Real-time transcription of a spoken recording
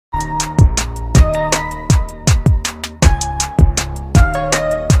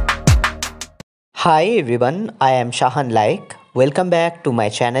Hi everyone, I am Shahan. Welcome back to my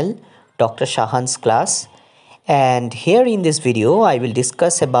channel, Dr. Shahan's class. And here in this video, I will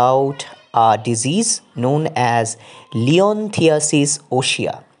discuss about a disease known as Leontiasis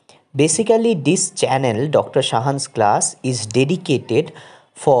Ossea. Basically, this channel, Dr. Shahan's class, is dedicated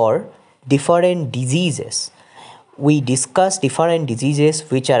for different diseases. We discuss different diseases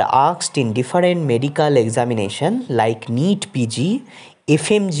which are asked in different medical examination like NEETPG,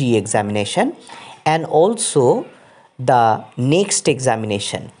 FMG examination, and also the next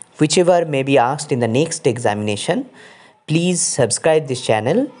examination, whichever may be asked in the next examination. Please subscribe this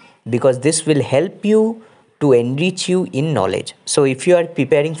channel because this will help you to enrich you in knowledge. So if you are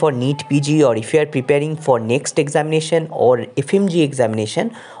preparing for NEETPG, or if you are preparing for next examination or FMG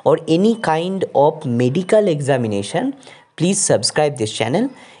examination or any kind of medical examination, please subscribe this channel.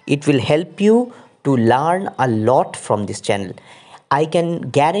 It will help you to learn a lot from this channel. I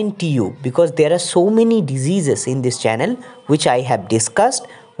can guarantee you, because there are so many diseases in this channel which I have discussed,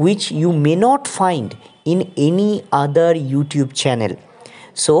 which you may not find in any other YouTube channel.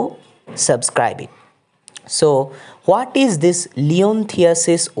 So subscribe it. So what is this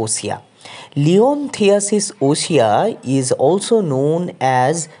Leontiasis Ossea? Leontiasis Ossea is also known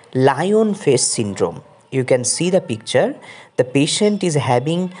as lion face syndrome. You can see the picture. The patient is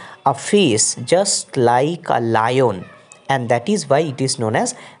having a face just like a lion, and that is why it is known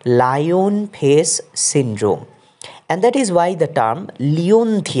as lion face syndrome. And that is why the term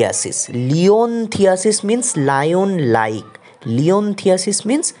Leontiasis means lion-like. Leontiasis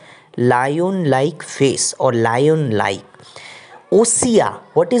means lion-like face or lion-like. Ossea,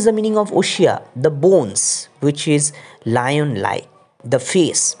 what is the meaning of ossea? The bones, which is lion-like, the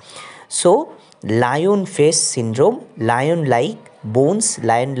face. So lion face syndrome, lion-like bones,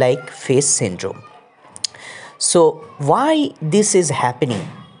 lion-like face syndrome. So why this is happening?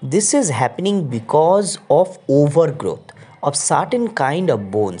 This is happening because of overgrowth of certain kind of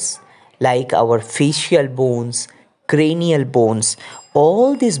bones, like our facial bones, cranial bones.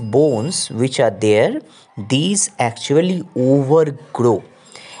 All these bones which are there, these actually overgrow.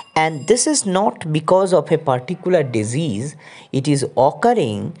 And this is not because of a particular disease, it is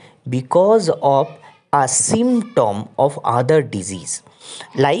occurring because of a symptom of other disease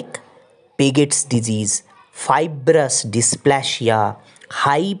like Paget's disease, fibrous dysplasia,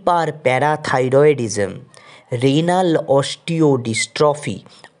 hyperparathyroidism, renal osteodystrophy.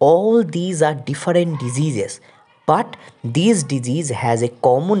 All these are different diseases, but this disease has a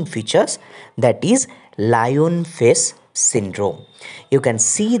common features, that is lion face syndrome. You can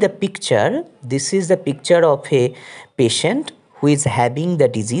see the picture. This is the picture of a patient who is having the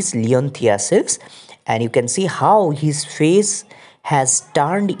disease Leontiasis, and you can see how his face has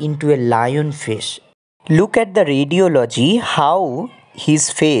turned into a lion face. Look at the radiology, how his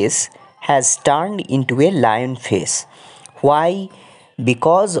face has turned into a lion face. Why?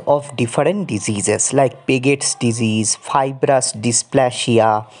 Because of different diseases like Paget's disease, fibrous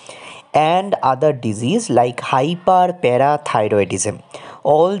dysplasia, and other disease like hyperparathyroidism.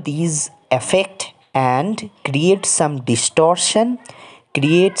 All these affect and create some distortion,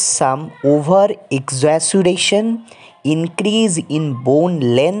 create some over exaggeration, increase in bone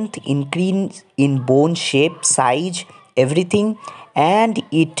length, increase in bone shape, size, everything, and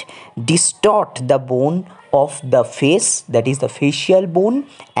it distort the bone of the face, that is the facial bone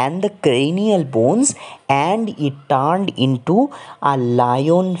and the cranial bones, and it turned into a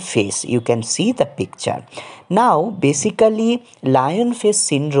lion face. You can see the picture. Now basically lion face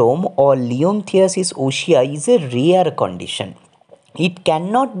syndrome or Leontiasis Ossea is a rare condition. It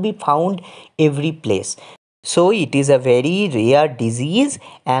cannot be found every place. So it is a very rare disease,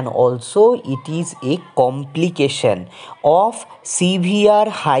 and also it is a complication of severe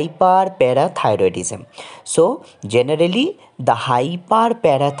hyperparathyroidism. So generally the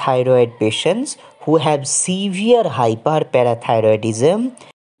hyperparathyroid patients who have severe hyperparathyroidism,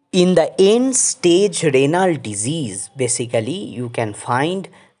 in the end stage renal disease, basically you can find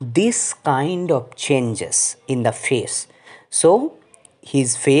this kind of changes in the face. So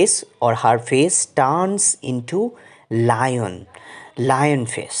his face or her face turns into lion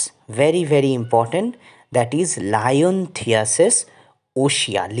face. Very important. That is Leontiasis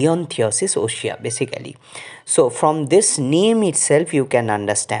Ossea basically. So from this name itself you can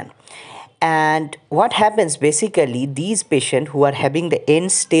understand. And what happens basically, these patients who are having the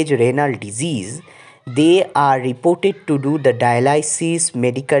end stage renal disease, they are reported to do the dialysis,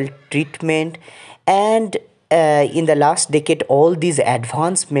 medical treatment, and in the last decade, all this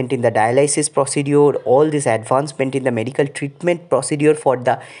advancement in the dialysis procedure, all this advancement in the medical treatment procedure for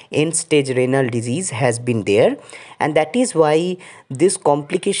the end stage renal disease has been there, and that is why this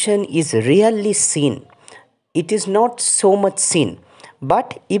complication is rarely seen. It is not so much seen.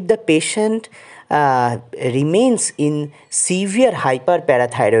 But if the patient remains in severe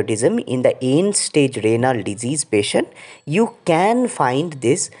hyperparathyroidism in the end stage renal disease patient, you can find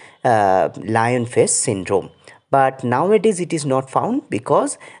this lion face syndrome. But nowadays it is not found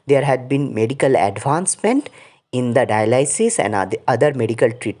because there had been medical advancement in the dialysis and other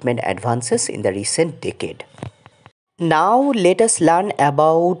medical treatment advances in the recent decade. Now let us learn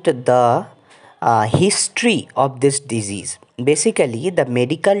about the history of this disease. Basically, the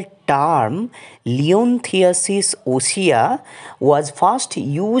medical term Leontiasis Ossea was first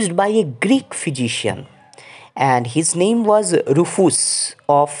used by a Greek physician, and his name was Rufus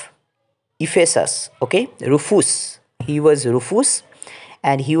of Ephesus. Okay, Rufus. He was Rufus,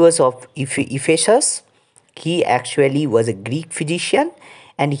 and he was of Ephesus. He actually was a Greek physician,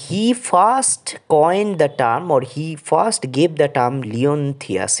 and he first coined the term, or he first gave the term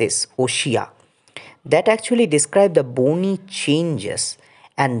Leontiasis Ossea. That actually described the bony changes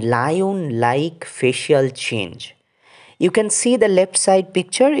and lion-like facial change. You can see the left side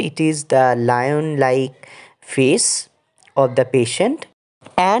picture. It is the lion-like face of the patient.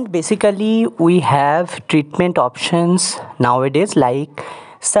 And basically we have treatment options nowadays like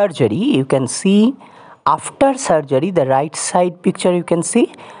surgery. You can see after surgery, the right side picture, you can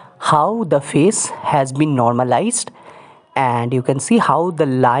see how the face has been normalized, and you can see how the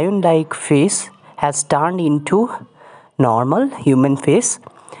lion like face has turned into normal human face.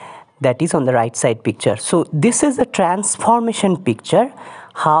 That is on the right side picture. So this is a transformation picture,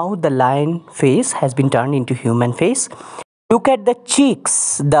 how the lion face has been turned into human face. Look at the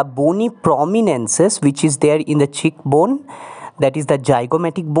cheeks, the bony prominences which is there in the cheekbone. That is the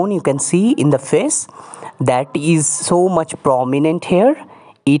zygomatic bone you can see in the face. That is so much prominent here.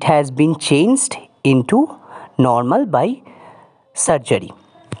 It has been changed into normal by surgery.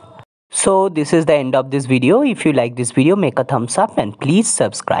 So this is the end of this video. If you like this video, make a thumbs up and please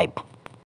subscribe.